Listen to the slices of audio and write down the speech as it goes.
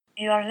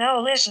You are now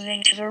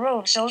listening to the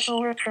Road Social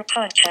Worker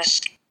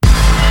Podcast.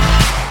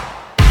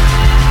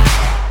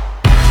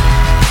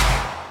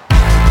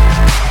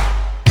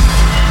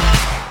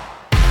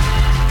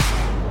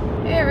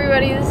 Hey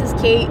everybody, this is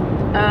Kate,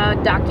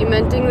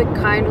 documenting the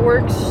Kind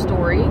Works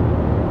story.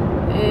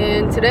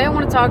 And today I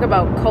want to talk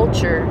about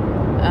culture,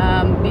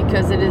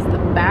 because it is the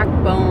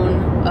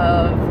backbone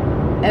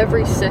of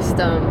every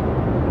system,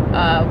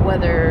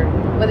 whether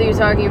you're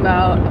talking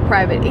about a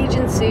private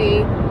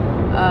agency,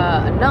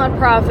 a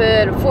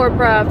non-profit, a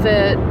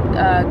for-profit,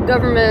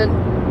 government,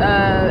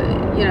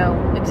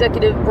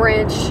 executive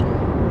branch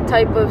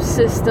type of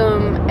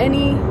system,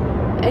 any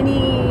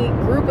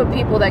group of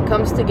people that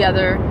comes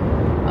together,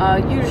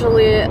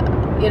 usually,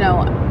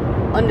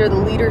 under the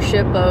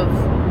leadership of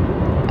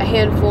a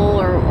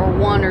handful or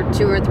one or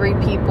two or three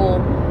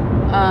people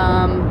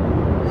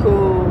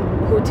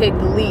who take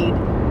the lead.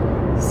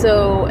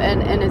 So,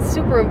 and it's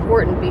super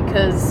important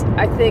because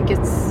I think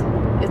it's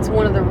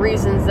one of the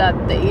reasons that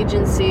the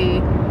agency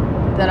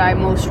that I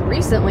most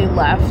recently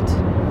left,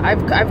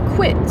 I've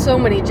quit so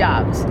many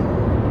jobs,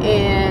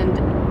 and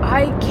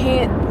I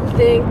can't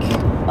think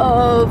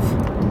of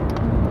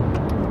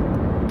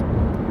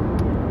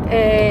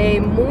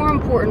a more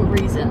important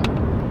reason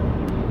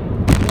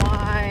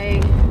why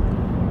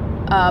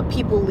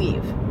people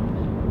leave.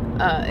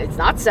 It's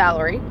not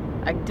salary.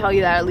 I can tell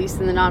you that, at least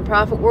in the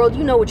nonprofit world.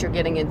 You know what you're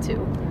getting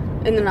into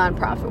in the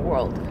nonprofit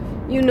world.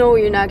 You know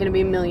you're not going to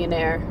be a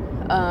millionaire.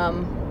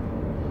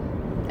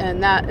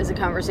 And that is a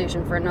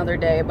conversation for another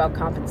day about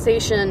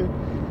compensation,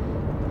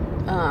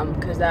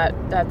 because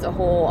that's a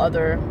whole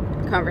other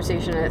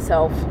conversation in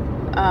itself.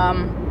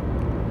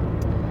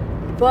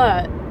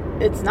 But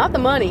it's not the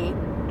money.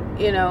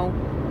 A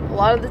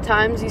lot of the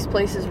times these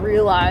places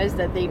realize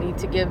that they need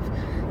to give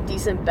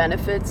decent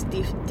benefits,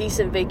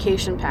 decent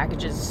vacation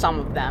packages, some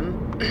of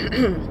them,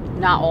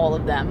 not all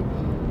of them,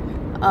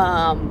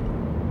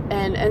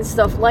 and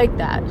stuff like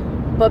that.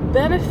 But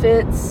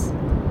benefits,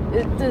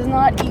 it does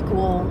not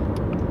equal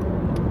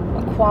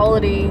a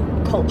quality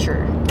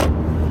culture.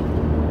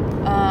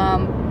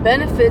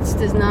 Benefits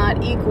does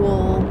not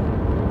equal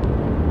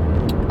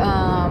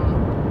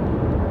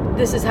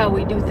this is how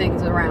we do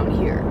things around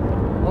here,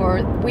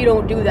 or we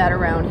don't do that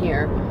around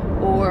here,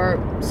 or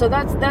so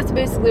that's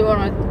basically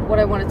what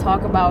I want to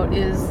talk about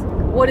is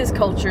what is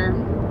culture.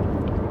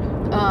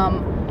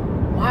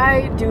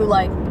 Why do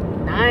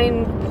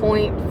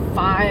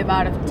 9.5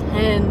 out of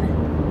 10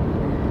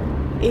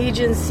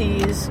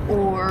 agencies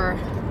or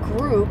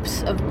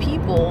groups of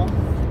people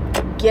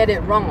get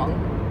it wrong?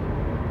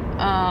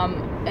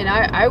 And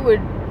I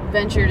would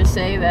venture to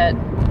say that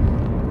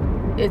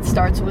it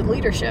starts with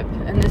leadership,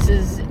 and this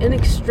is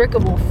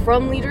inextricable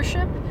from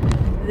leadership.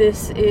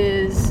 This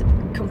is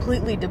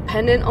completely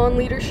dependent on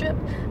leadership,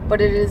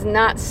 but it is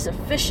not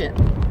sufficient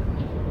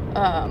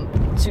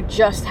to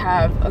just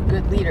have a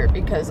good leader,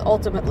 because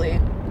ultimately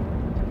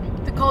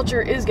the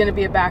culture is going to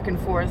be a back and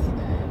forth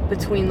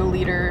between the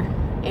leader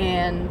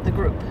and the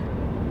group.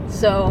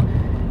 So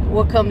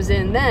what comes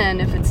in then,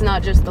 if it's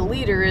not just the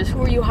leader, is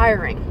who are you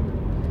hiring?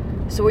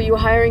 So are you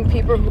hiring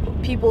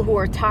people who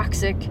are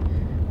toxic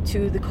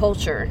to the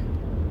culture?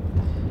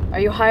 Are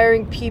you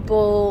hiring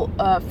people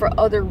for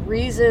other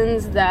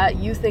reasons that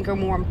you think are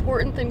more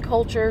important than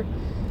culture?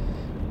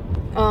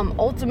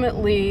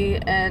 Ultimately,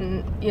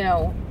 and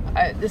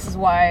this is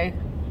why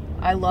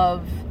I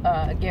love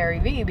Gary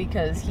Vee,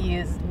 because he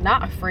is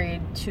not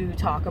afraid to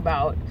talk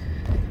about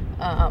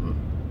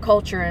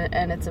culture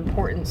and its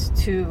importance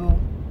to,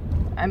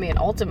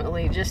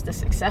 ultimately just a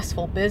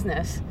successful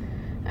business.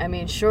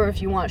 Sure,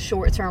 if you want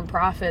short-term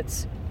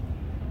profits.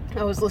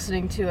 I was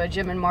listening to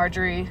Jim and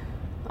Marjorie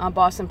on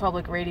Boston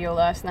Public Radio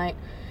last night,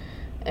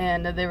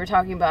 and they were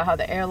talking about how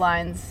the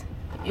airlines,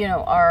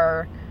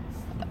 are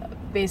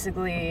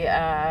basically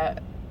at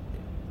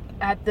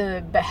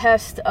the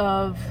behest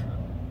of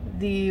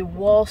the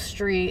Wall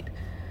Street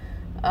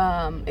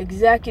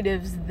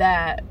executives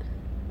that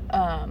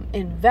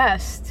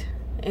invest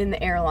in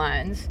the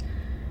airlines.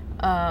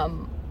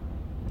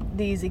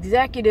 These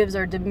executives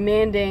are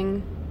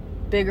demanding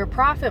bigger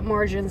profit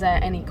margins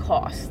at any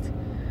cost.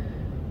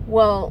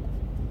 Well,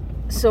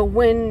 so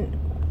when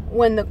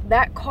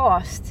that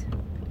cost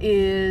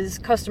is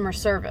customer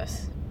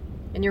service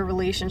in your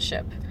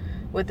relationship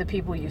with the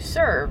people you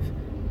serve,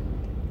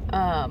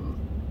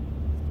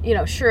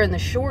 sure, in the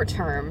short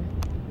term,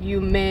 you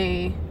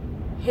may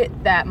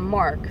hit that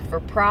mark for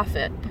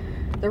profit.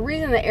 The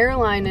reason the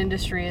airline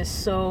industry is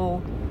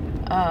so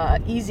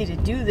easy to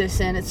do this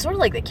in, it's sort of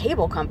like the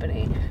cable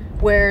company,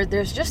 where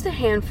there's just a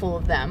handful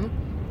of them.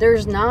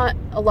 There's not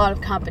a lot of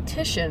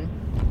competition.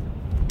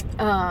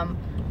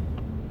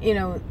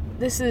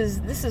 This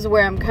is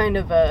where I'm kind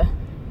of a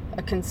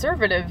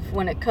conservative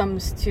when it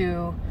comes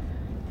to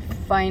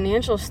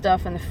financial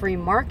stuff and the free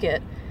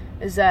market,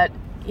 is that,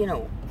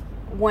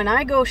 when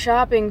I go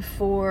shopping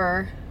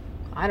for,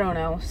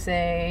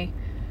 say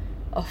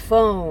a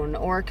phone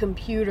or a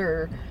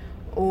computer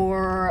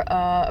or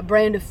a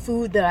brand of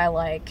food that I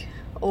like,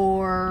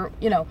 or,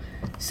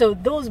 so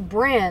those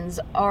brands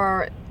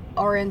are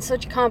are in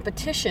such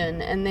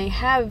competition, and they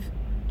have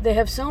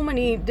so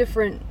many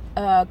different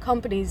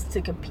companies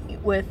to compete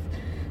with,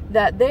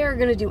 that they are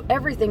going to do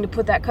everything to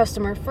put that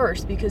customer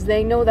first, because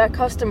they know that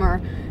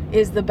customer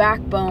is the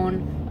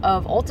backbone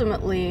of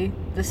ultimately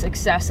the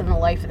success and the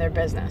life of their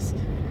business.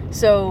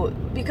 So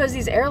because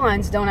these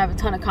airlines don't have a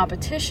ton of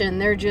competition,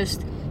 they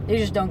just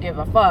don't give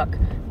a fuck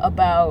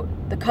about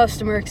the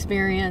customer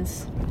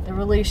experience, the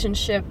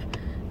relationship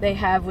they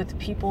have with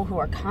people who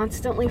are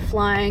constantly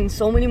flying.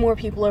 So many more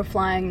people are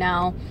flying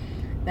now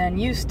than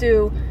used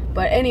to.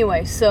 But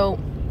anyway, so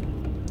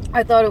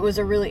I thought it was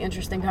a really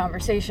interesting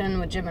conversation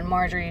with Jim and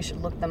Marjorie. You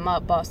should look them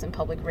up, Boston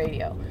Public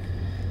Radio.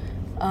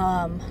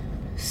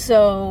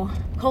 So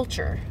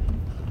culture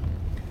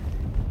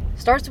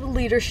starts with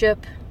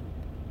leadership.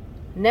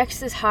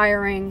 Next is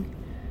hiring.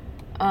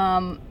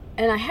 And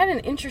I had an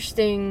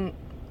interesting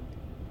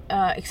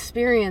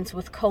experience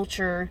with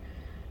culture.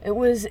 It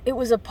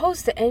was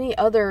opposed to any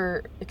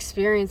other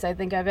experience I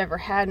think I've ever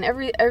had, and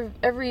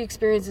every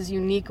experience is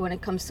unique when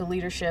it comes to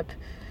leadership.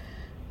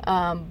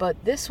 But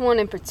this one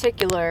in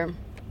particular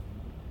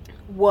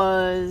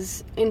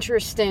was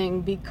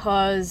interesting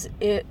because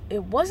it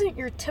wasn't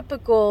your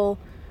typical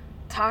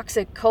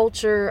toxic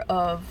culture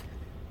of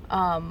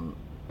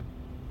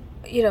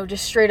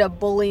just straight up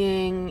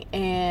bullying,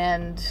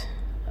 and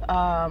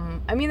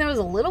I mean there was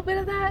a little bit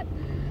of that,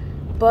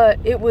 but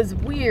it was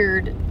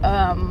weird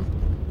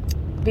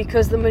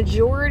because the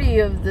majority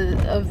of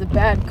the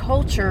bad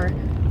culture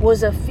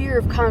was a fear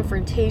of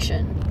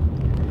confrontation.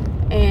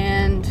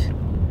 And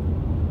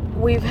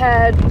we've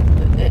had,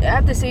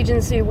 at this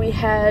agency, we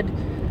had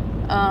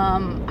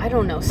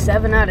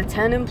 7 out of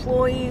 10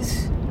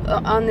 employees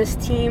on this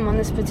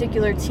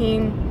particular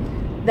team,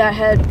 that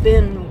had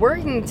been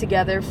working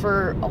together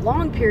for a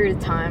long period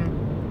of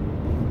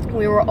time.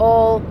 We were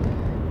all,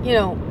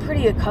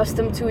 pretty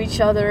accustomed to each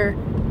other.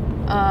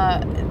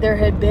 There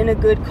had been a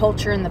good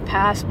culture in the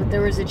past, but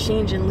there was a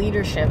change in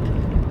leadership.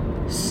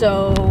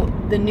 So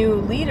the new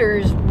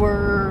leaders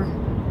were,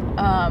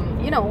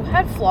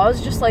 had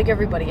flaws just like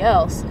everybody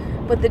else.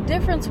 But the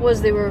difference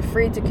was they were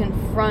afraid to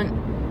confront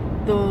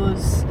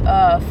those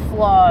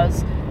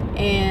flaws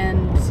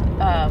and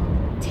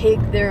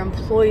take their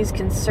employees'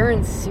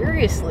 concerns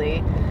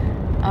seriously.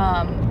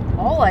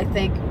 All I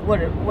think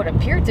what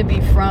appeared to be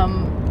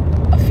from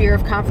a fear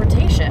of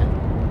confrontation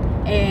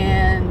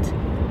and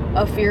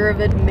a fear of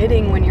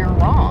admitting when you're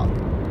wrong.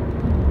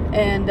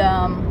 And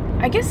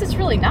I guess it's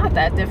really not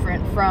that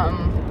different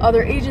from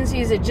other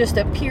agencies. It just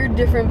appeared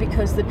different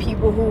because the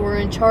people who were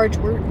in charge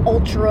were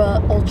ultra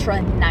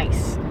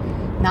nice.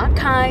 Not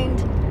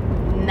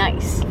kind,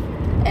 nice.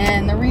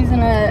 And the reason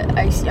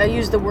I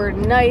use the word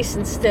nice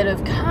instead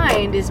of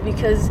kind is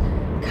because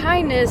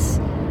kindness,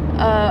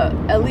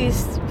 at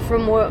least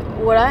from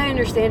what I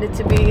understand it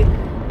to be,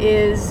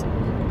 is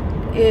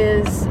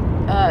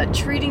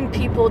treating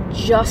people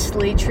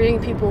justly,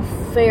 treating people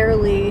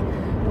fairly,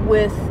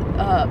 with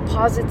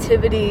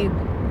positivity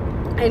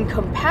and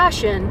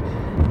compassion,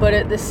 but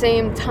at the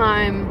same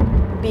time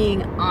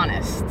being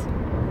honest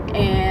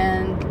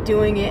and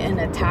doing it in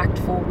a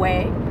tactful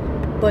way,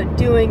 but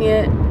doing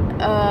it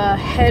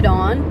head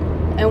on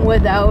and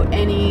without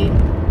any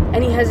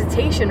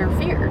hesitation or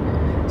fear.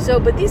 So,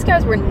 but these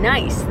guys were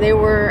nice. They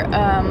were,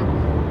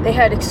 they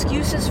had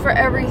excuses for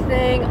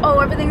everything. Oh,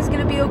 everything's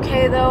gonna be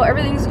okay though.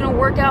 Everything's gonna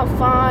work out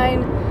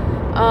fine.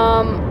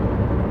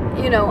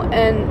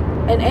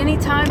 And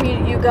anytime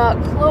you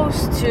got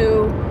close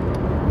to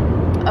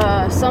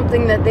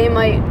something that they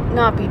might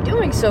not be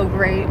doing so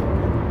great,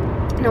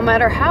 no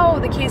matter how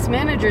the case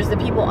managers, the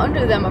people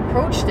under them,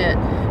 approached it,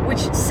 which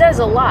says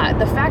a lot.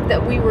 The fact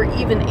that we were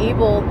even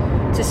able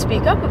to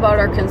speak up about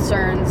our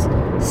concerns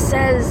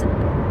says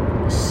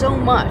so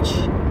much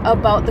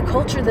about the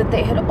culture that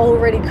they had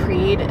already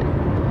created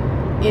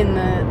in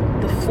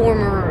the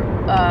former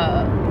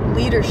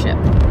leadership.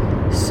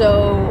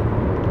 So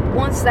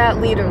once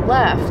that leader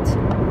left,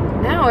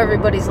 now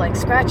everybody's like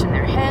scratching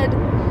their head.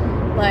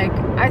 Like,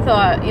 I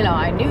thought,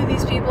 I knew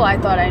these people, I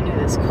thought I knew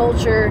this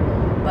culture,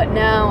 but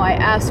now I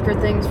ask for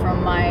things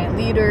from my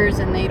leaders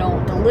and they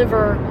don't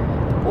deliver,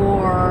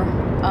 or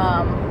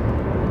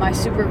my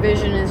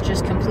supervision is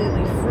just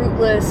completely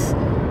fruitless,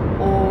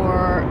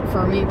 or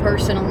for me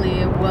personally,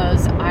 it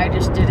was I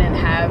just didn't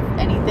have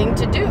anything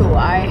to do.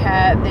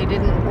 They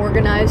didn't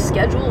organize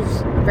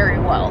schedules very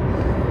well.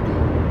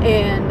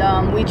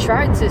 And we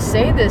tried to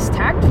say this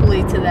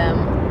tactfully to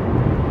them,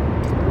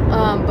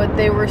 but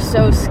they were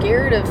so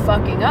scared of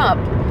fucking up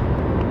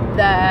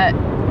that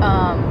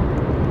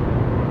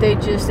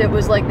it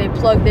was like they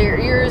plugged their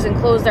ears and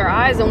closed their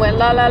eyes and went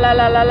la la la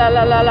la la la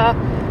la la la,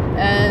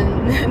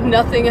 and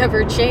nothing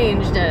ever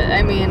changed.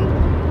 I mean,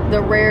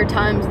 the rare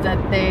times that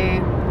they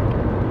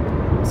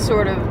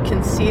sort of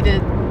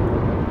conceded,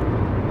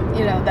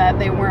 that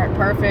they weren't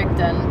perfect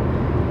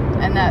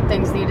and that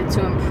things needed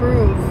to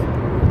improve,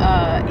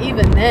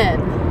 even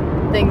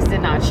then, things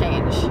did not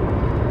change.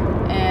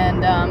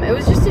 And it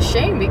was just a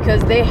shame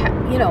because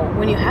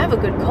when you have a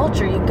good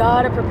culture, you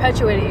gotta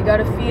perpetuate it, you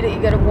gotta feed it,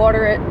 you gotta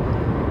water it,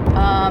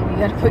 you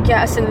gotta put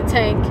gas in the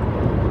tank,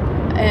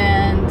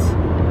 And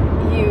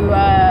you,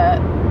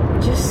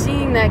 just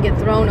seeing that get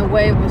thrown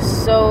away was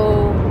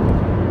so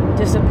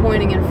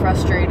disappointing and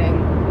frustrating.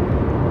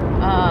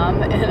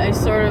 And I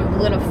sort of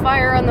lit a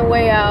fire on the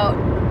way out,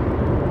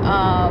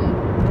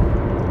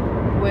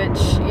 which,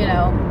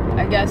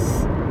 I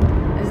guess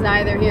is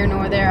neither here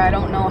nor there. I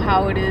don't know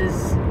how it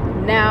is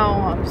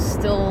now. I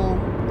still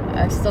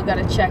got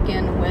to check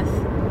in with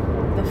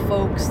the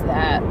folks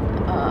that,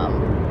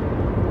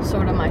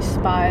 sort of my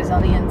spies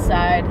on the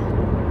inside.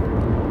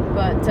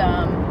 But,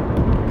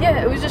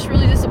 it was just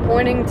really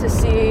disappointing to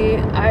see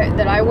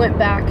that I went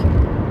back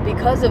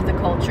because of the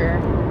culture.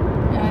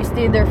 I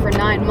stayed there for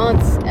 9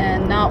 months,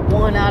 and not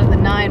one out of the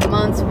 9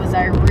 months was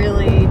I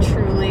really,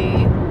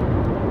 truly,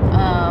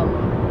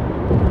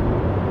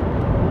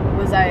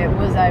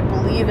 was I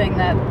believing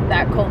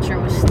that culture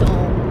was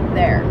still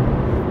there,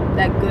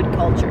 that good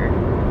culture,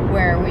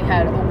 where we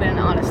had open and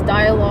honest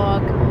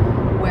dialogue,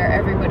 where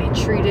everybody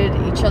treated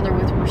each other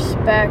with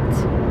respect,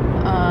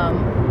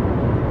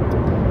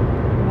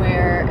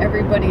 where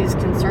everybody's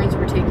concerns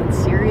were taken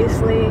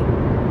seriously,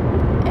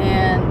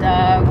 and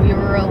we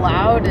were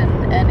allowed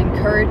and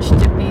encouraged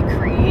to be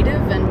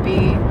creative and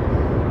be,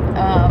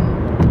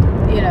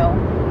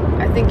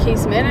 I think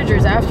case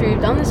managers, after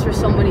you've done this for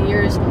so many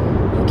years,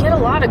 you get a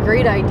lot of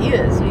great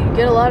ideas. You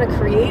get a lot of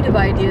creative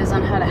ideas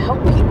on how to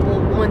help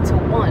people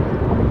one-to-one.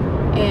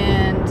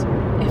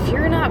 And if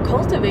you're not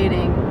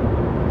cultivating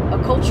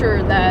a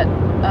culture that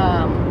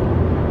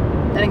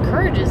that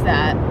encourages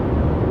that,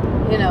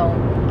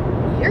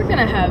 you're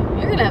gonna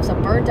have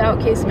some burnt out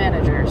case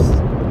managers.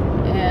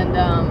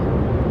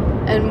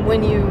 And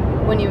when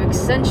you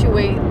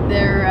accentuate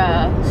their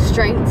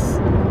strengths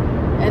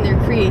and their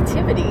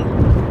creativity,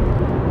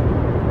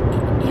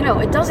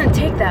 it doesn't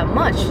take that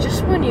much.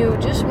 Just when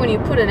you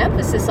put an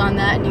emphasis on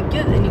that, and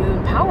you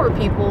empower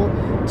people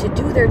to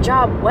do their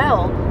job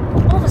well,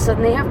 all of a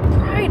sudden they have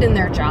pride in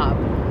their job.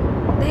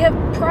 They have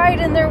pride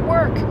in their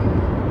work.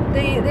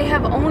 They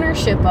have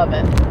ownership of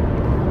it,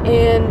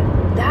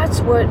 and that's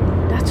what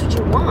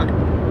you want.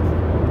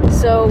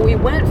 So we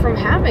went from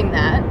having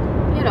that,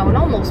 an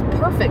almost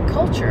perfect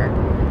culture,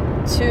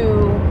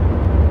 to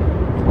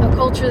a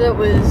culture that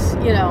was,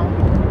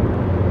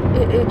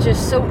 it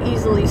just so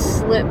easily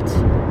slipped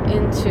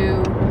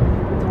into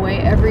the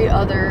way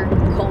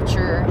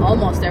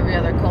almost every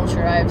other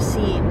culture I've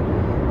seen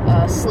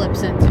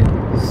slips into.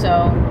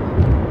 So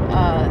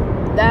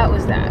that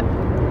was that.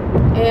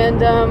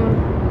 And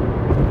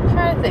I'm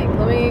trying to think.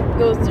 Let me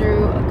go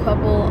through a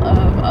couple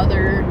of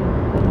other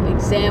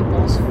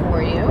examples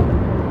for you.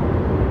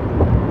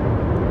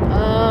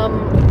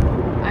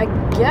 I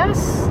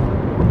guess,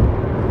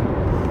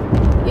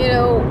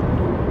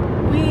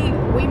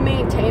 we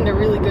maintained a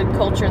really good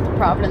culture at the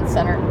Providence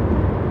Center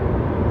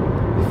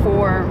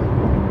for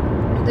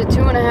the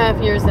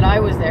 2.5 years that I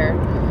was there.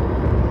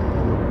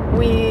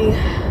 We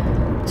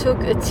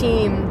took a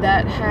team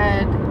that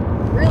had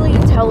really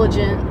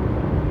intelligent,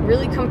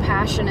 really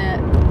compassionate,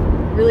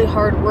 really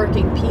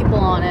hardworking people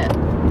on it.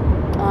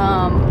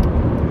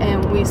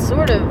 And we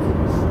sort of,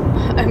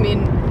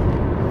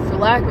 for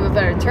lack of a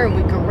better term,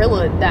 we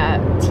guerrillaed that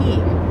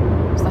team.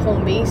 It was the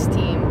home base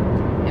team.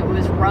 It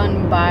was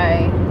run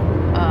by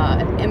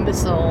an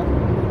imbecile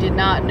who did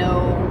not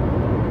know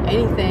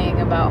anything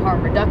about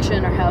harm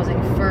reduction or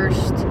housing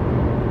first.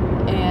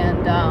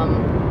 And,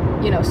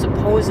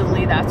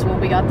 supposedly that's what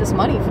we got this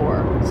money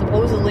for.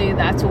 Supposedly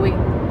that's what we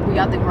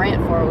got the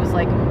grant for. It was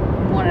like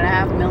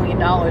 $1.5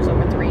 million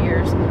over 3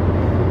 years.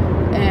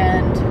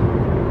 And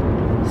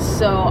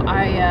so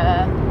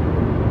I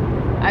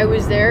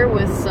was there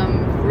with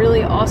some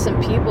really awesome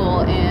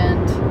people,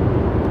 and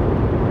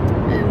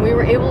we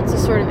were able to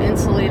sort of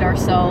insulate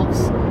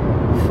ourselves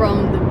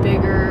from the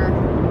bigger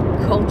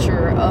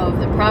culture of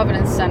the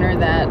Providence Center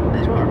that,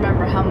 I don't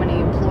remember how many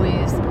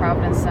employees the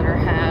Providence Center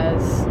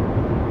has,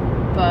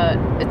 but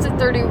it's at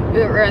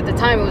the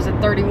time it was a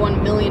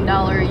 $31 million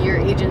a year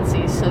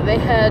agency, so they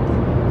had,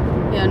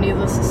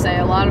 needless to say,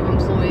 a lot of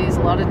employees,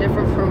 a lot of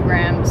different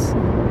programs,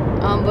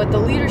 but the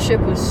leadership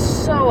was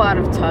so out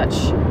of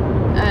touch,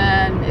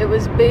 and it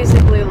was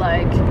basically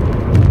like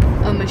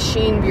a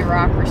machine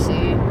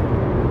bureaucracy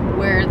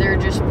where they're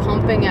just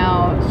pumping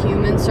out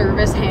human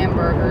service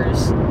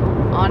hamburgers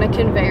on a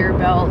conveyor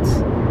belt,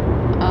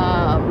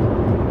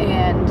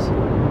 and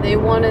they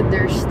wanted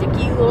their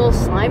sticky little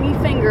slimy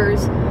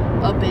fingers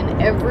up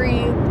in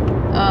every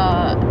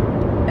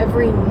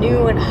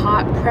new and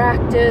hot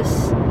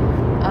practice,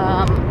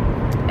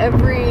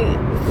 every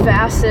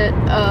facet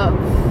of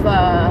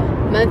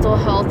mental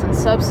health and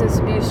substance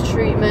abuse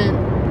treatment,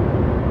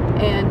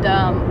 and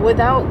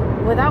without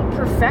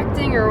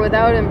perfecting or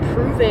without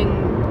improving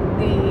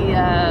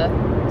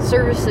the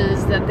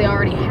services that they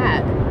already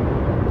had.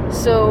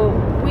 So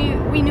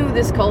we knew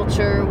this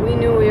culture. We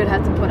knew we would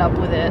have to put up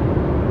with it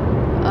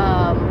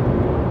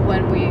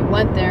when we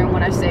went there. And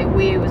when I say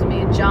we, it was me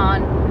and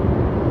John,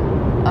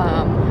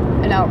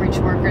 an outreach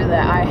worker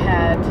that I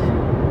had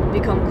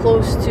become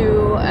close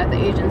to at the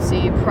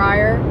agency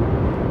prior.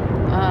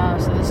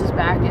 So this is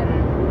back in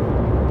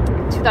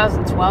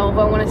 2012,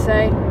 I want to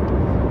say.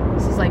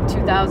 This is like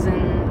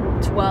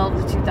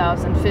 2012 to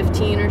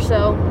 2015 or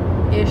so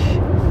ish.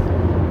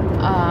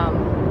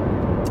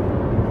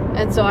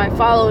 And so I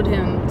followed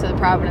him to the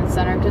Providence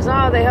Center because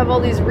they have all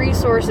these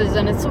resources,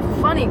 and it's so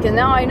funny because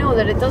now I know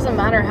that it doesn't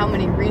matter how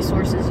many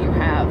resources you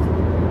have.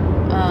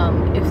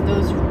 If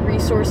those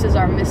resources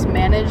are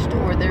mismanaged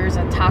or there's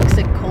a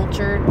toxic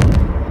culture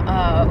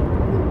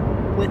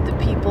with the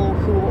people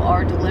who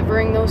are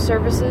delivering those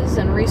services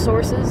and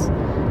resources,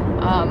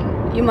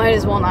 you might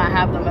as well not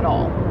have them at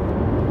all.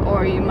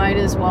 Or you might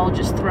as well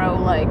just throw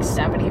like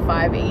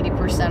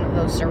 75-80% of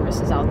those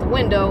services out the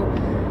window,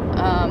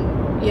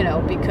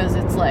 because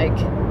it's like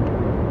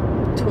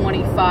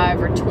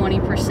 25 or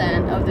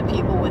 20% of the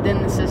people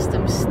within the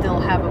system still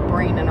have a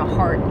brain and a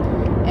heart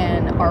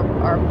and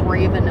are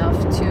brave enough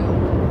to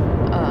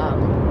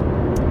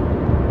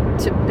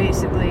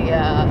basically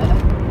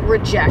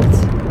reject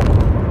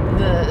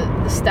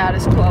the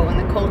status quo and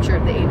the culture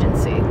of the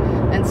agency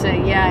and say,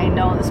 yeah, I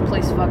know this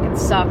place fucking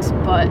sucks,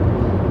 but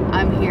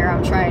I'm here,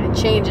 I'm trying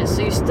to change it.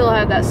 So you still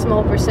have that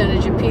small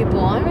percentage of people,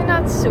 I mean,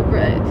 not super,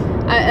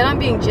 and I'm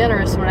being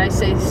generous when I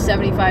say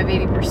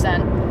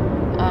 75-80%,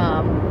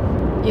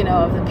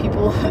 of the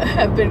people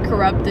have been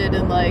corrupted,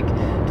 and like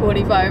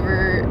 25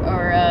 or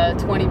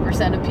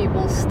 20% of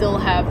people still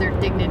have their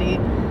dignity.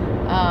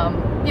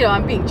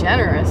 I'm being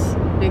generous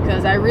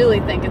because I really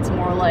think it's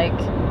more like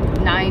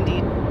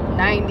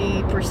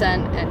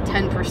 90% and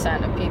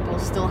 10% of people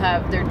still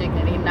have their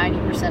dignity.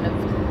 90% of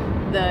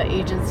the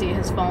agency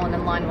has fallen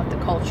in line with the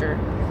culture.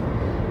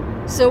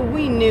 So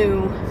we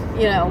knew,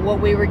 what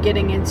we were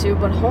getting into,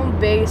 but home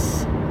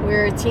base,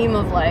 we're a team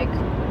of like,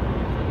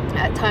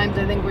 at times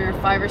I think we were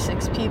 5 or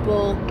 6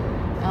 people,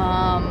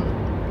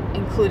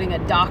 including a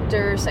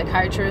doctor,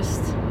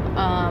 psychiatrist,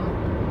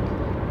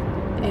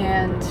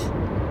 and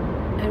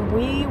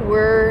we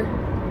were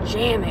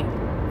jamming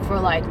for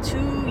like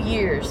 2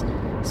 years.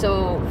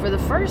 So for the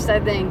first, I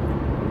think,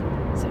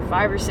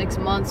 5 or 6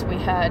 months, we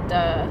had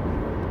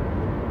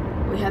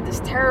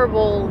this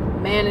terrible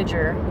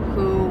manager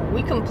who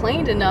we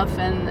complained enough,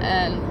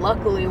 and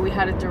luckily we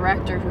had a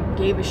director who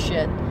gave a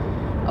shit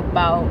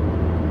about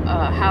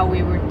how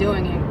we were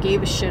doing and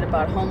gave a shit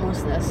about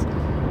homelessness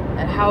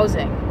and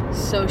housing.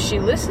 So she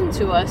listened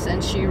to us,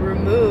 and she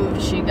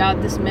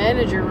got this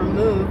manager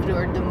removed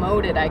or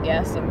demoted, I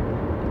guess.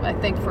 I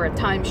think for a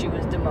time she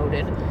was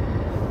demoted.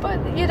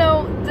 But,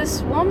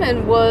 this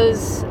woman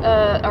was,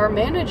 our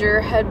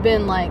manager had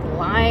been like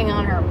lying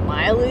on her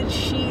mileage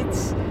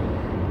sheets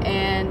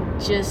and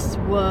just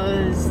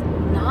was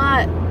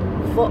not,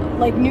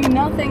 knew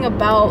nothing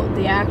about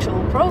the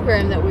actual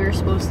program that we were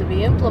supposed to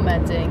be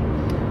implementing.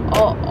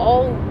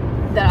 All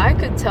that I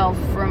could tell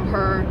from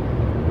her,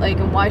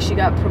 and why she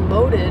got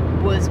promoted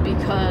was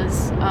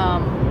because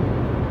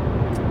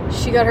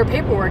she got her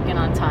paperwork in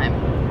on time.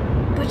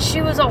 But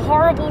she was a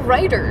horrible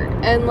writer.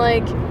 And,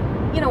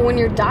 when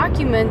you're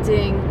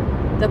documenting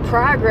the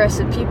progress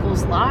of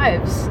people's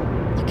lives,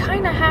 you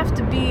kind of have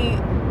to be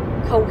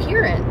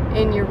coherent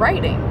in your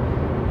writing.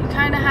 You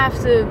kind of have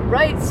to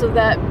write so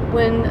that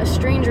when a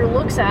stranger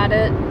looks at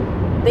it,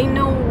 they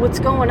know what's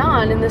going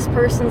on in this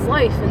person's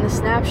life, in the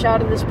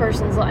snapshot of this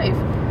person's life.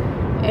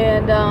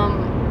 And,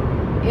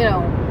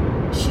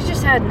 she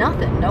just had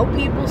nothing. No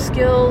people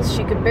skills.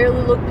 She could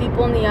barely look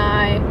people in the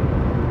eye.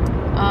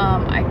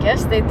 I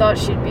guess they thought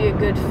she'd be a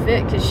good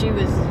fit because she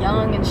was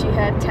young and she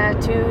had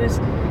tattoos.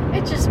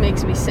 It just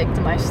makes me sick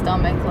to my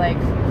stomach.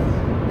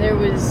 There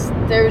was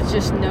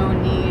just no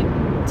need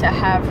to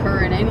have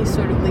her in any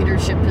sort of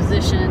leadership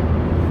position.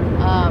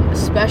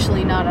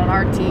 Especially not on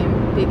our team,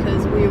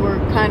 because we were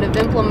kind of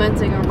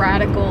implementing a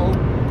radical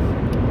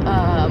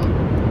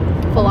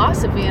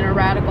philosophy and a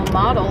radical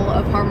model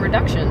of harm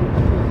reduction.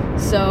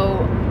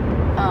 So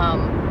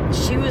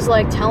she was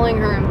telling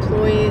her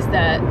employees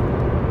that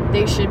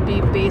they should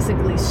be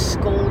basically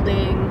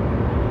scolding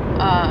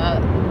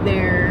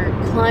their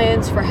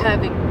clients for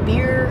having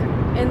beer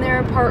in their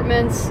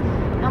apartments.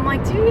 I'm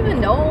like, do you even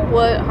know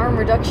what harm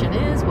reduction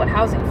is? What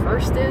Housing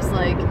First is?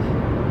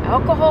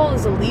 Alcohol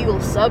is a legal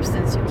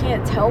substance. You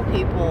can't tell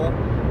people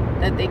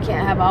that they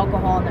can't have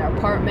alcohol in their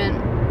apartment.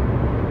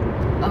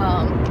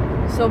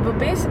 But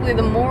basically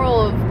the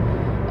moral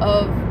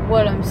of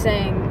what I'm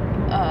saying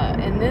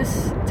in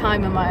this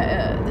time in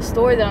my, the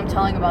story that I'm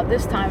telling about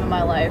this time in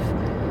my life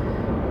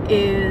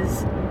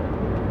is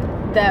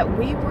that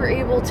we were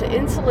able to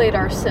insulate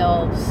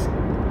ourselves.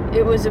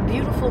 It was a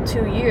beautiful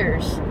 2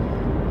 years.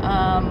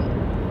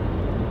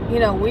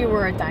 We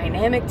were a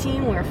dynamic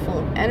team. We were full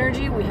of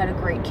energy. We had a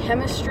great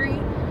chemistry.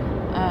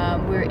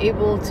 We were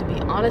able to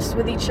be honest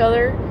with each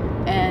other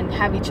and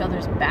have each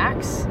other's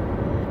backs.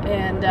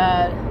 And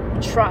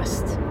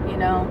trust,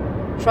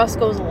 Trust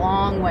goes a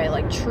long way,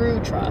 true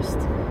trust.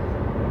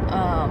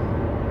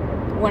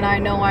 When I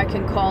know I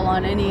can call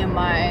on any of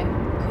my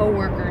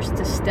coworkers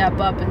to step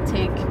up and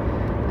take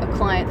a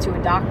client to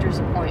a doctor's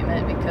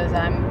appointment because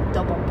I'm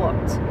double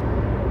booked,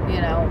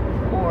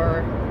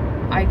 or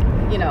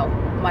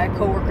my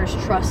coworkers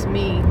trust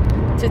me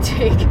to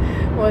take.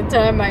 One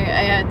time I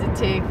had to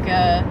take,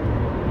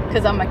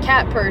 because I'm a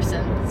cat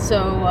person, so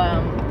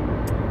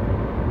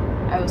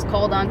I was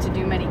called on to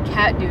do many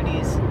cat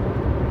duties,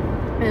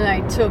 and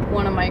I took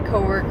one of my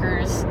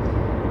coworkers'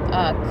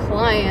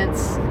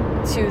 clients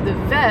to the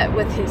vet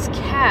with his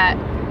cat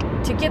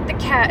to get the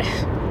cat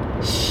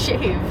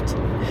shaved,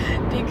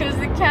 because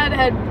the cat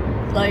had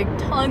like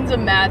tons of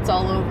mats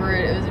all over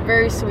it. It was a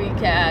very sweet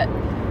cat.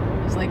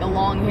 It was like a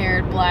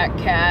long-haired black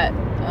cat,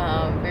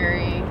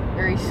 very,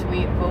 very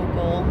sweet,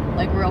 vocal,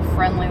 like real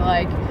friendly,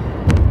 like.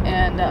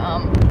 And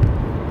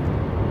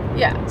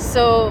yeah,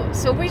 so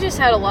we just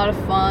had a lot of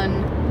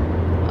fun.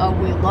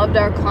 We loved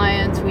our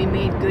clients. We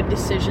made good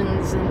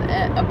decisions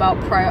about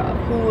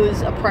who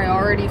was a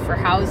priority for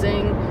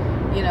housing.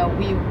 You know,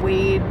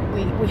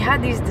 we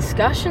had these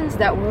discussions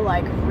that were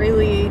like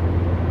really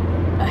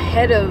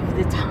ahead of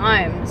the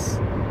times,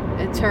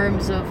 in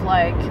terms of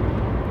like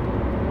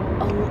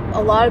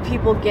a lot of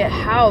people get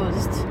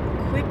housed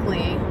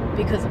quickly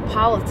because of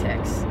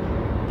politics,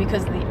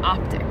 because of the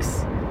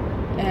optics.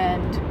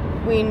 And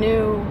we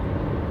knew,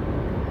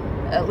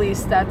 at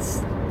least I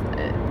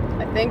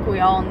think we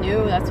all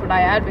knew, that's what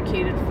I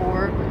advocated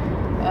for,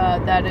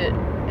 that it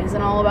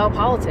isn't all about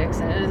politics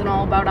and it isn't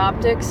all about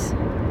optics.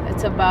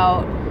 It's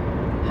about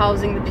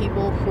housing the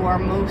people who are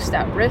most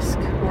at risk,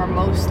 who are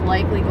most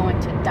likely going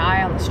to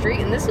die on the street.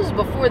 And this was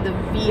before the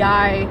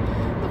VI,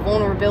 the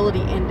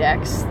Vulnerability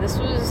Index. This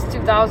was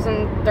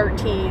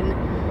 2013.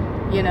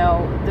 You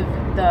know,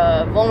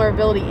 the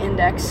Vulnerability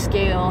Index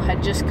scale has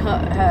just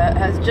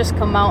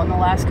come out in the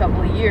last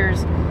couple of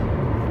years.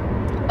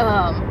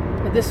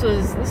 But this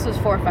was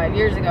 4 or 5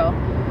 years ago.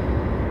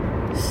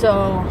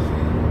 So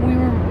we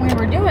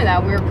were doing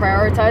that. We were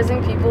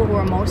prioritizing people who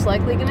are most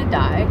likely going to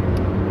die,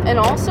 and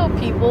also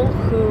people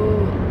who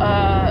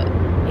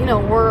you know,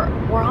 were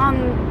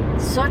on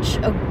such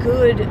a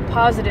good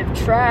positive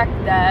track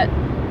that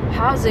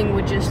housing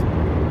would just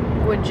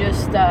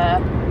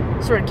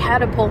sort of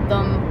catapult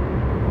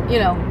them, you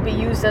know, be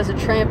used as a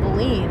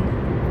trampoline.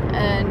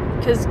 And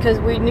because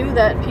we knew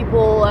that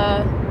people,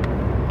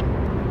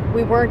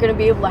 we weren't going to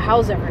be able to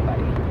house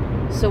everybody.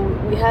 So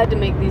we had to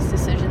make these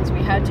decisions.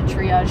 We had to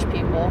triage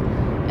people.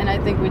 And I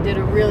think we did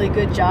a really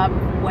good job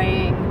of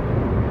weighing,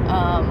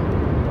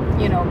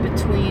 you know,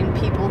 between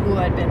people who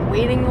had been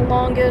waiting the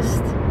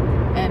longest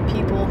and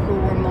people who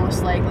were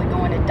most likely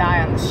going to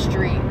die on the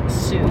street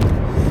soon.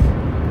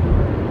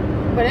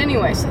 But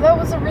anyway, so that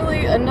was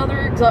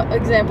another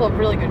example of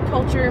really good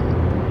culture.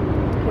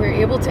 We were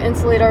able to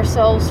insulate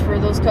ourselves for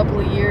those couple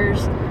of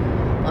years.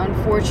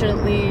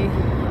 Unfortunately,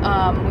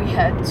 we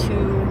had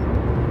two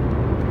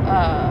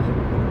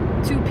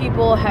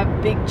people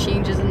have big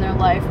changes in their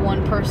life.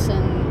 One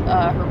person,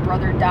 her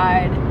brother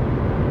died,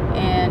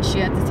 and she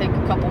had to take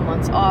a couple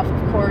months off,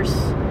 of course,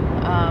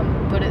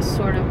 but it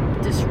sort of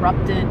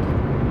disrupted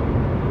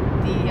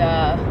the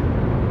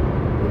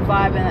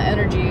vibe and the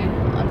energy,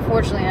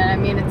 unfortunately. And I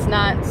mean, it's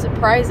not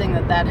surprising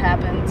that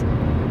happened,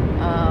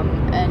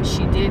 and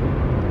she did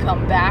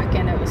come back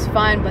and it was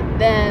fine. But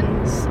then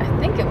I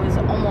think it was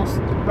almost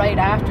right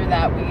after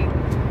that we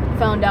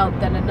found out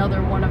that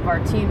another one of our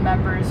team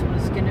members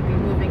was going to be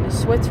moving to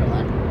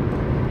Switzerland.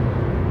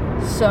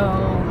 So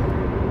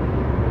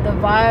the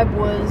vibe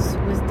was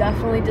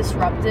definitely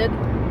disrupted,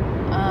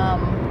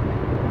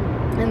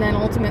 and then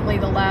ultimately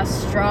the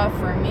last straw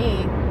for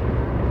me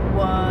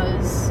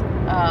was,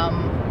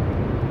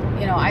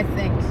 you know, I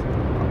think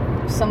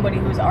somebody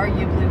who's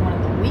arguably one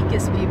of the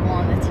weakest people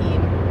on the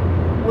team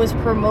was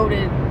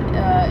promoted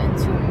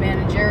into a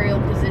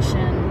managerial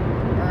position,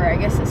 or I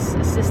guess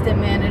assistant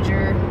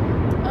manager,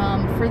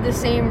 for the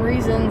same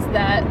reasons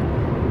that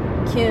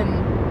Kim,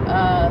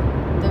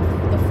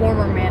 the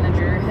former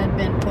manager, had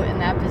been put in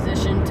that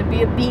position, to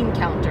be a bean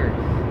counter,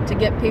 to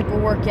get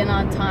paperwork in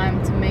on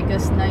time, to make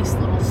us nice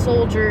little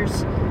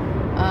soldiers,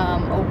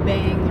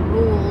 obeying the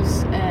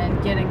rules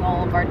and getting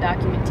all of our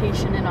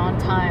documentation in on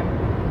time,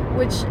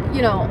 which,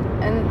 you know,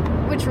 and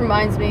which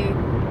reminds me,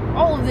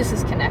 all of this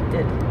is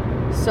connected.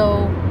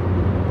 So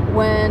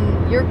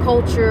when your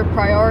culture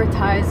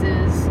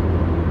prioritizes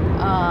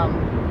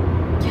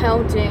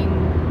counting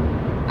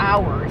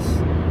hours,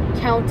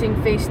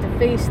 counting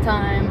face-to-face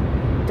time,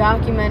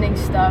 documenting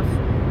stuff,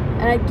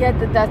 and I get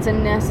that that's a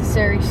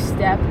necessary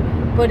step,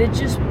 but it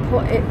just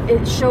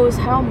it shows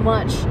how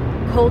much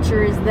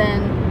culture is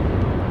then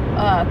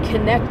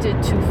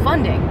connected to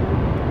funding.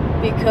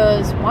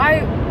 Because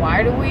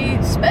why do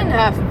we spend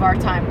half of our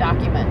time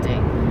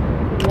documenting?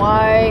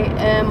 Why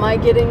am I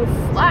getting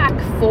flack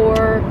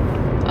for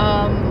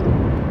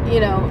you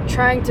know,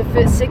 trying to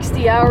fit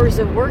 60 hours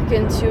of work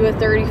into a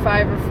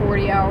 35 or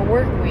 40 hour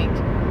work week?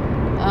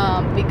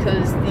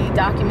 Because the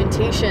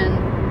documentation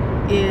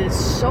is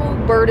so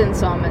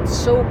burdensome and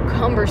so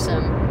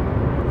cumbersome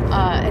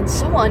and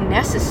so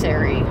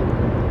unnecessary.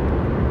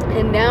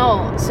 And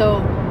now,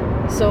 so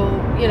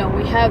you know,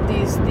 we have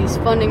these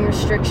funding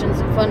restrictions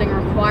and funding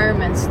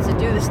requirements to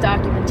do this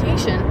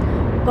documentation,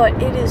 but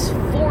it is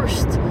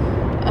forced.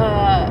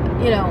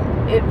 You know,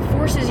 it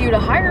forces you to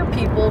hire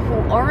people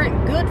who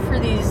aren't good for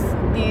these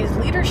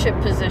leadership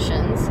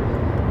positions,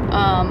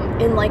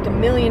 in like a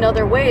million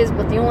other ways,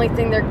 but the only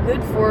thing they're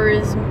good for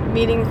is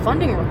meeting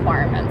funding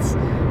requirements.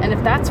 And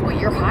if that's what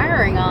you're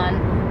hiring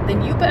on,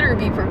 then you better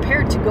be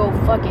prepared to go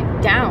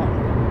fucking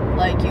down.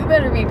 Like, you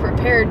better be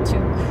prepared to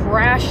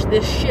crash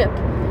this ship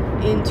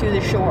into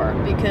the shore,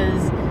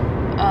 because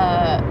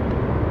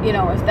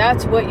if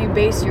that's what you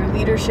base your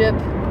leadership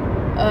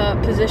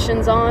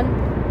positions on,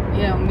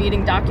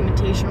 meeting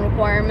documentation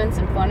requirements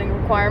and funding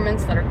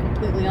requirements that are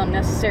completely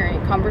unnecessary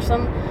and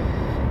cumbersome,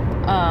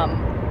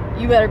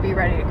 you better be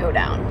ready to go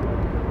down.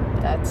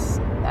 That's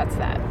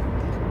that.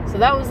 So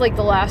that was like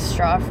the last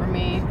straw for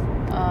me.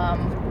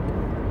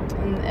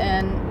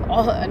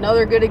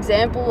 Another good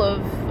example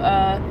of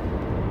a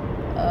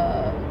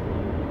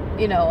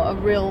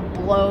real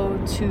blow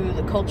to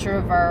the culture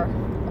of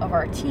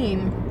our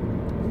team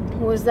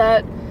was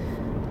that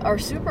our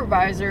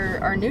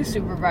new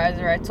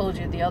supervisor, I told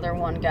you the other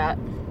one got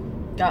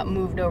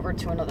moved over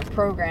to another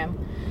program,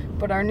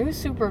 but our new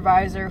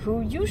supervisor,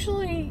 who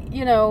usually,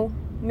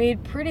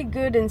 made pretty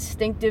good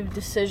instinctive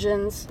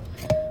decisions,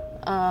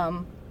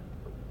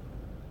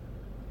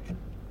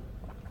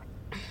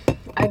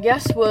 I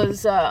guess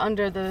was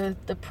under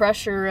the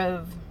pressure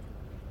of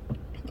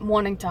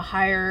wanting to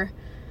hire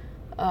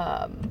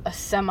a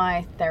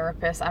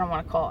semi-therapist.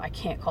 I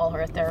can't call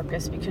her a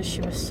therapist because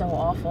she was so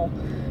awful,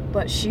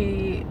 but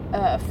she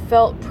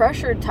felt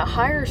pressured to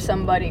hire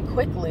somebody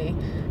quickly,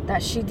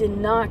 that she did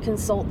not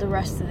consult the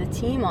rest of the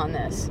team on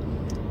this.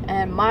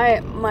 And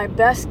my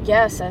best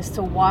guess as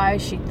to why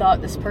she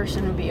thought this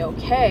person would be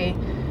okay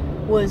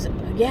was,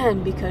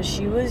 again, because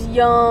she was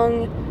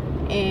young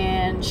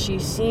and she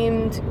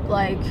seemed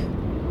like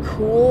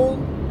cool,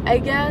 I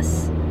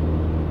guess.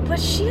 But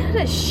she had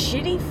a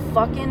shitty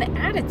fucking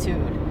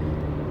attitude.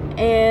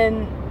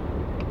 And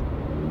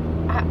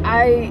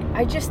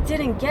I just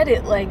didn't get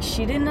it. Like,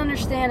 she didn't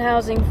understand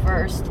housing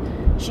first.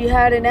 She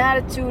had an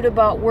attitude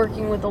about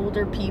working with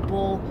older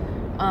people.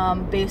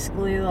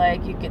 Basically,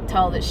 like, you could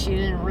tell that she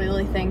didn't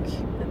really think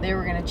that they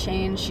were going to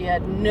change. She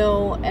had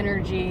no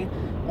energy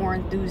or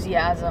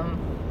enthusiasm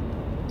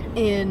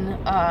in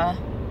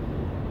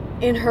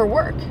her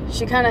work.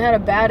 She kind of had a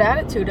bad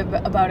attitude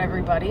about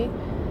everybody,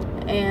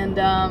 and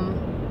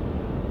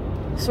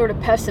sort of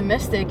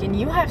pessimistic. And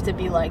you have to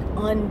be like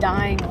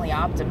undyingly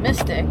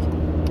optimistic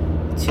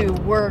to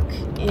work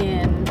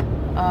in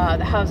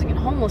the housing and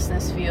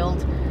homelessness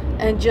field.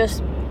 And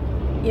just,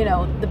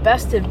 the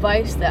best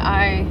advice that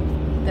I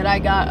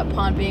got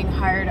upon being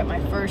hired at my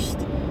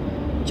first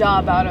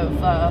job out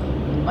of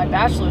my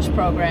bachelor's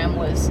program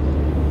was,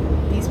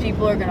 these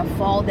people are going to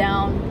fall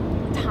down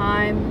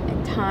time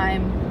and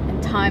time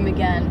and time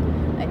again,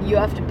 and you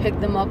have to pick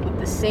them up with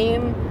the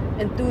same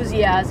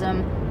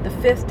enthusiasm the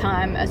fifth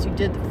time as you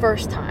did the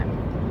first time.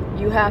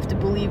 You have to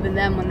believe in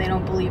them when they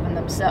don't believe in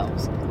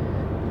themselves.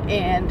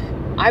 And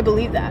I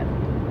believe that.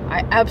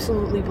 I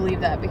absolutely believe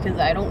that, because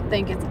I don't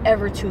think it's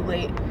ever too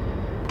late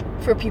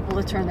for people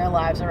to turn their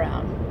lives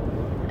around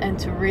and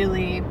to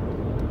really,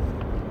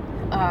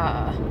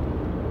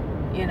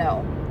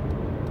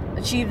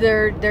 achieve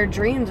their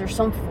dreams, or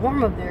some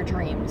form of their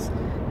dreams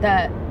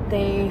that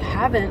they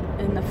haven't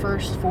in the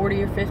first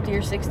 40 or 50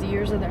 or 60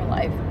 years of their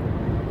life.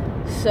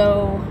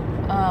 So,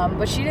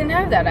 but she didn't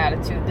have that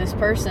attitude, this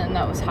person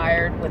that was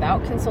hired,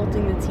 without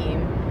consulting the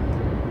team.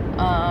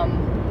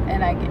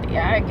 And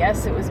I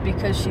guess it was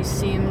because she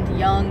seemed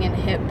young and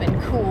hip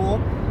and cool,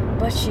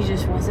 but she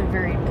just wasn't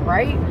very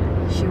bright.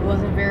 She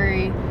wasn't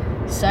very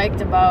psyched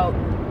about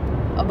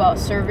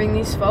serving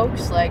these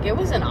folks. Like, it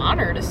was an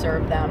honor to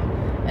serve them.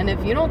 And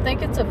if you don't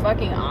think it's a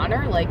fucking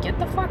honor, like, get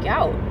the fuck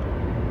out.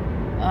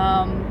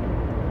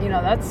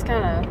 That's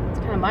kind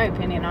of my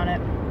opinion on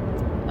it.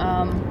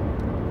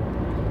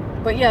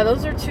 But yeah,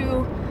 those are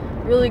two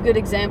really good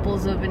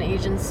examples of an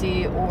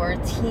agency or a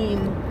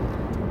team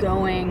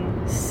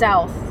going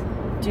south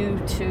due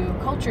to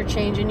culture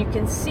change. And you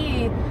can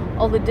see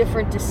all the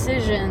different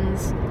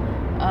decisions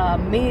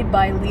made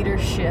by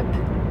leadership.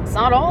 It's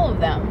not all of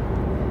them.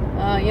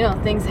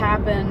 Things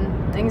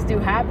happen. Things do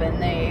happen.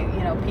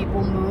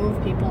 People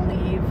move, people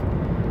leave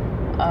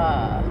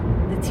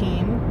the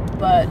team,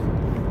 but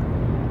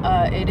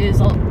it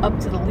is up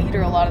to the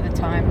leader a lot of the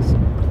times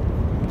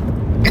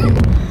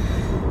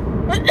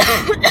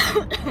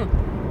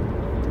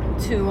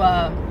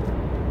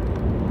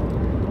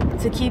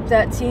to keep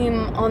that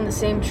team on the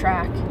same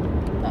track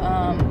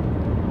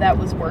that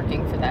was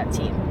working for that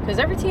team. Because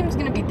every team's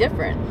going to be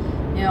different.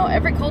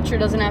 Every culture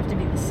doesn't have to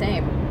be the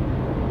same.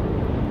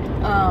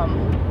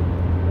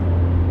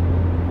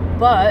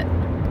 But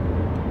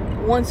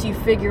once you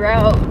figure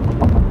out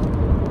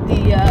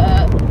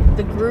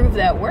the groove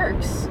that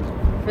works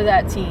for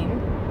that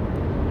team,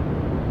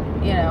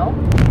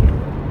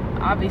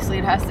 obviously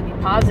it has to be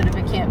positive.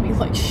 It can't be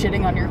like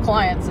shitting on your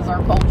clients as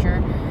our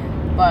culture.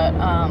 But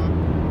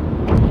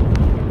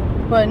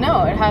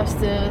no, it has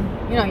to,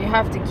 you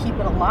have to keep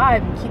it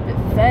alive and keep it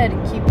fed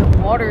and keep it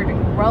watered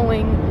and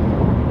growing,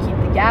 keep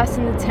the gas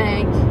in the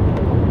tank,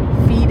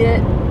 feed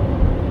it,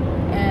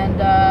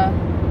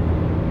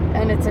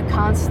 and it's a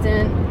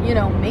constant,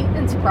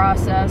 maintenance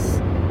process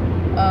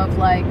of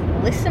like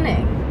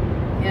listening.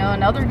 You know,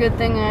 another good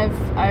thing I've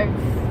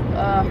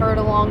heard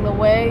along the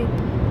way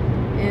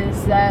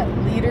is that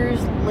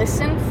leaders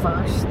listen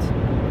first,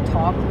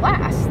 talk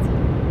last.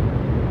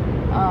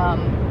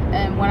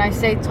 And when I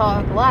say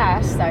talk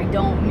last, I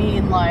don't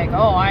mean like,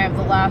 oh, I have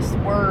the last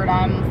word,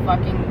 I'm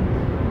fucking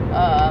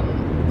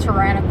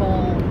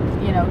tyrannical,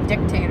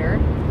 dictator.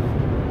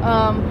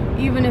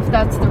 Even if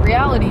that's the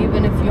reality,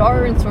 even if you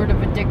are in sort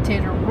of a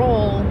dictator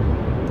role,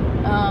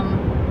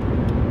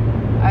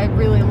 I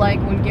really like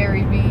when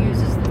Gary Vee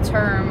uses the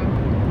term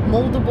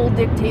moldable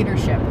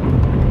dictatorship.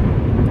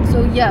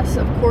 So yes,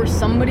 of course,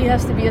 somebody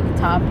has to be at the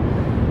top.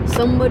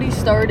 Somebody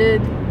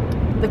started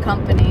the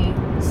company.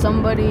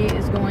 Somebody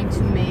is going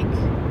to make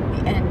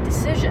the end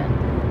decision.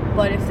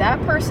 But if that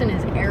person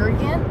is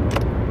arrogant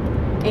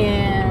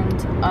and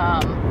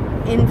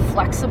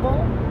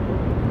inflexible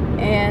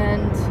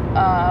and,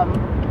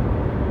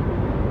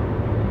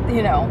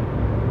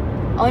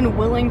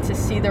 unwilling to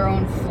see their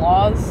own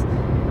flaws,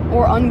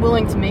 or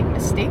unwilling to make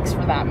mistakes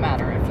for that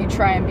matter. If you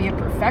try and be a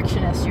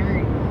perfectionist,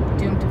 you're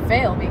doomed to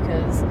fail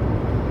because,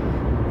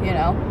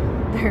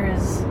 there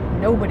is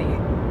nobody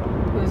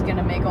who's going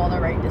to make all the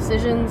right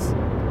decisions.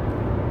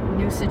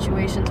 New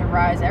situations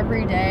arise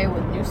every day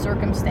with new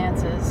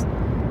circumstances,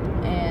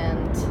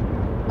 and,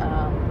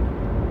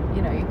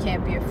 you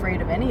can't be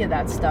afraid of any of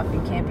that stuff.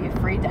 You can't be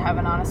afraid to have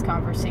an honest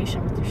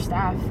conversation with your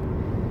staff.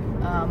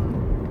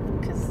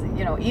 Because,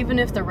 even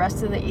if the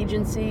rest of the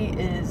agency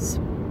is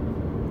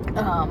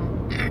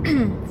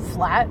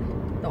flat,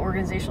 the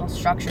organizational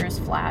structure is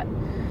flat,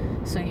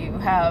 so you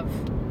have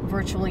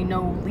virtually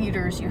no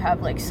leaders, you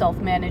have like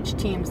self-managed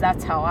teams.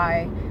 That's how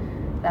I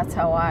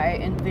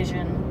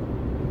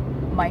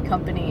envision my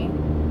company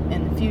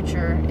in the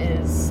future,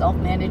 is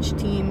self-managed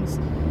teams.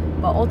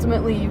 But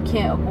ultimately you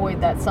can't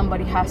avoid that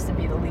somebody has to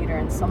be the leader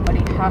and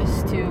somebody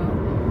has to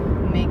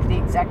make the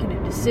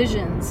executive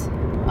decisions,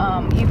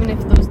 even if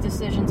those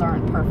decisions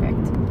aren't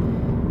perfect.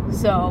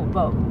 So,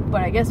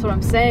 but I guess what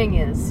I'm saying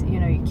is, you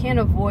can't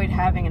avoid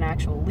having an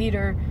actual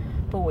leader,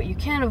 but what you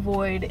can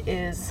avoid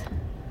is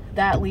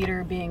that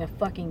leader being a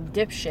fucking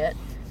dipshit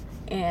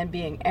and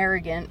being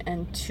arrogant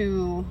and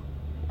too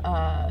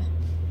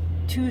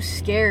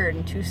scared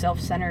and too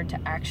self-centered to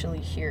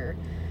actually hear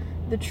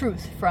the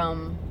truth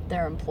from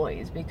their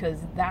employees, because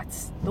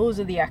those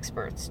are the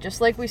experts.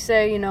 Just like we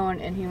say,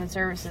 in human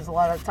services, a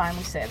lot of the time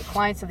we say the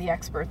clients are the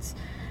experts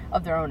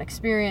of their own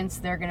experience.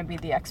 They're going to be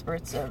the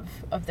experts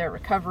of their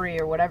recovery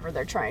or whatever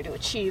they're trying to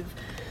achieve.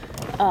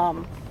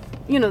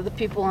 The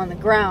people on the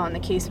ground, the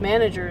case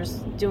managers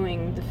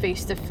doing the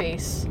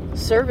face-to-face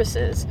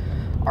services,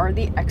 are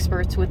the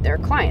experts with their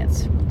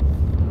clients.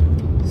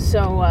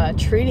 So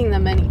treating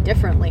them any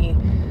differently,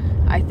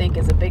 I think,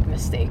 is a big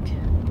mistake.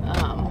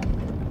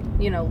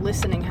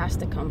 Listening has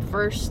to come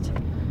first.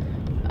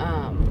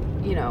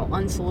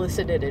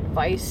 Unsolicited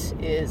advice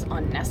is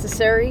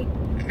unnecessary.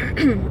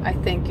 I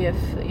think if,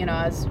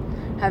 as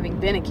having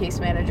been a case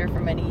manager for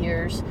many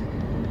years,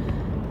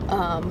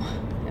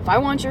 if I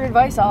want your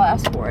advice, I'll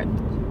ask for it.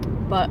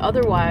 But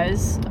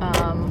otherwise,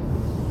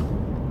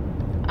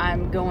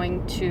 I'm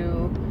going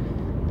to,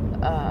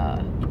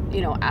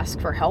 ask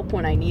for help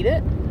when I need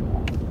it,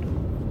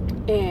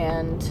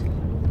 and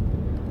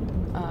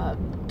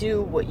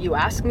do what you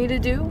ask me to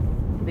do,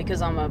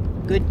 because I'm a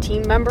good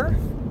team member,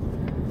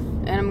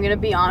 and I'm going to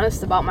be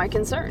honest about my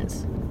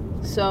concerns.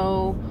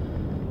 So,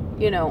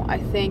 I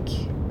think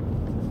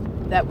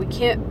that we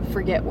can't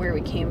forget where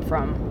we came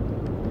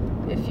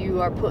from. If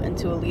you are put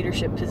into a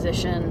leadership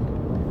position,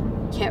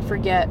 can't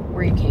forget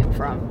where you came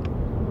from.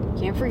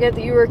 Can't forget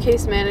that you were a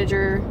case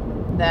manager,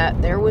 that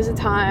there was a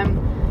time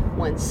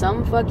when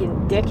some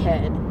fucking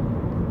dickhead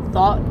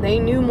thought they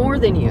knew more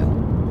than you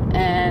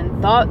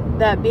and thought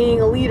that being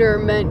a leader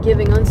meant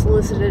giving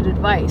unsolicited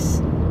advice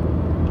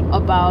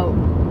about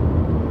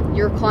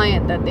your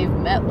client that they've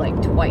met like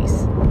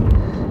twice.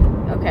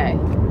 Okay,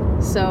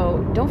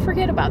 so don't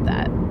forget about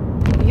that.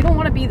 You don't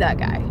want to be that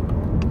guy.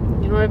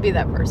 You don't want to be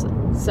that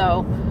person.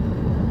 So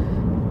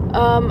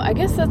I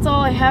guess that's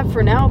all I have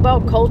for now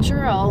about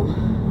culture. I'll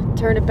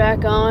turn it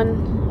back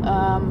on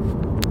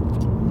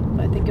if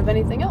I think of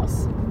anything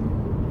else.